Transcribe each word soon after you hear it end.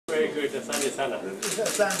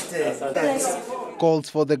Calls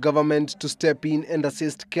for the government to step in and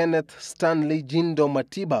assist Kenneth Stanley Njindo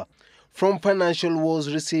Matiba from financial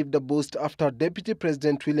woes received a boost after Deputy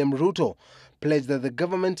President William Ruto pledged that the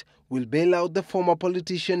government will bail out the former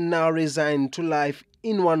politician now resigned to life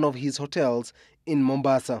in one of his hotels in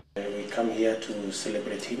Mombasa. We come here to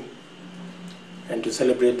celebrate him and to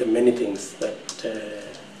celebrate the many things that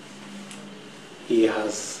he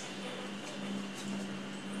has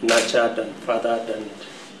nurtured and fathered and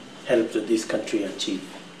helped this country achieve.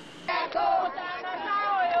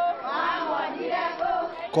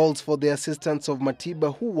 Calls for the assistance of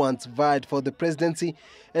Matiba, who once vied for the presidency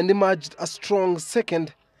and emerged a strong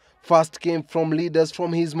second, first came from leaders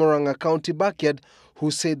from his Murang'a County backyard who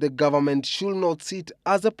said the government should not sit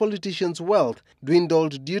as a politician's wealth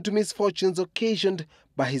dwindled due to misfortunes occasioned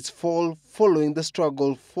by his fall following the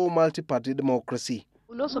struggle for multi-party democracy.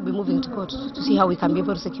 We'll also be moving to court to see how we can be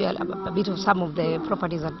able to secure a bit of some of the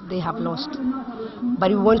properties that they have lost. But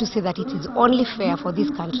we want to say that it is only fair for this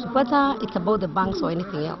country, whether it's about the banks or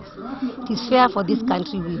anything else. It is fair for this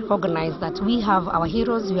country. We recognize that we have our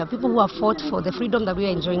heroes, we have people who have fought for the freedom that we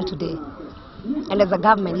are enjoying today. And as a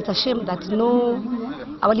government, it's a shame that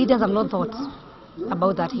our leaders have not thought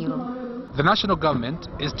about that hero. The national government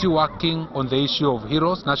is still working on the issue of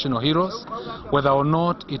heroes, national heroes, whether or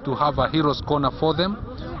not it will have a hero's corner for them,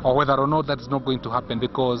 or whether or not that is not going to happen,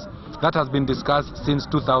 because that has been discussed since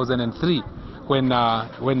 2003 when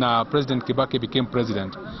President Kibaki became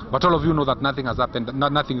president. But all of you know that nothing has happened,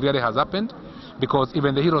 nothing really has happened, because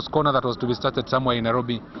even the hero's corner that was to be started somewhere in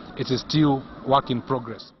Nairobi, it is still work in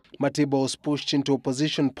progress. Matiba was pushed into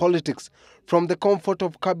opposition politics from the comfort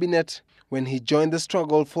of cabinet when he joined the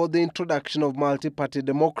struggle for the introduction of multi-party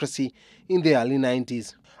democracy in the early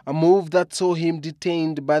 90s, a move that saw him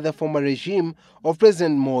detained by the former regime of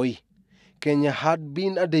President Moi. Kenya had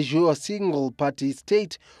been a de jure single-party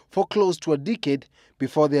state for close to a decade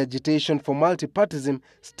before the agitation for multipartyism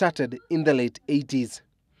started in the late 80s.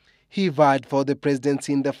 He vied for the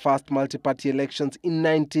presidency in the first multi-party elections in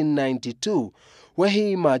 1992, where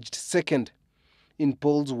he emerged second in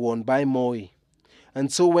polls won by Moi. And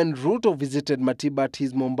so when Ruto visited Matiba at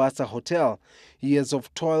his Mombasa hotel, years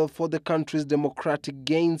of toil for the country's democratic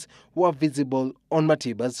gains were visible on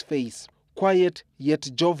Matiba's face. Quiet yet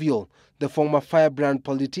jovial, the former firebrand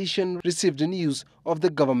politician received news of the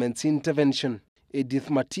government's intervention. Edith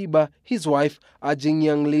Matiba, his wife, urging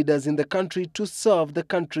young leaders in the country to serve the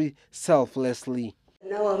country selflessly.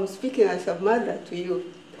 Now I'm speaking as a mother to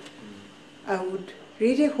you. I would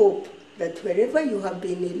really hope that wherever you have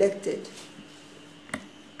been elected,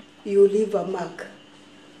 you leave a mark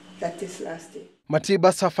that is lasting.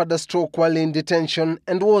 Matiba suffered a stroke while in detention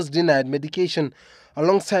and was denied medication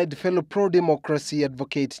alongside fellow pro-democracy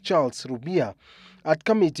advocate Charles Rubia at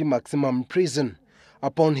Committee Maximum Prison.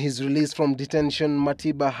 Upon his release from detention,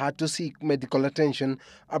 Matiba had to seek medical attention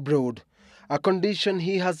abroad, a condition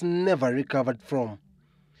he has never recovered from.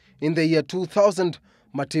 In the year 2000,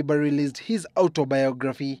 Matiba released his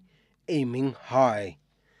autobiography, Aiming High.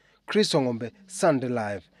 Chris Ongombe, Sunday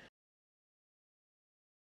Live.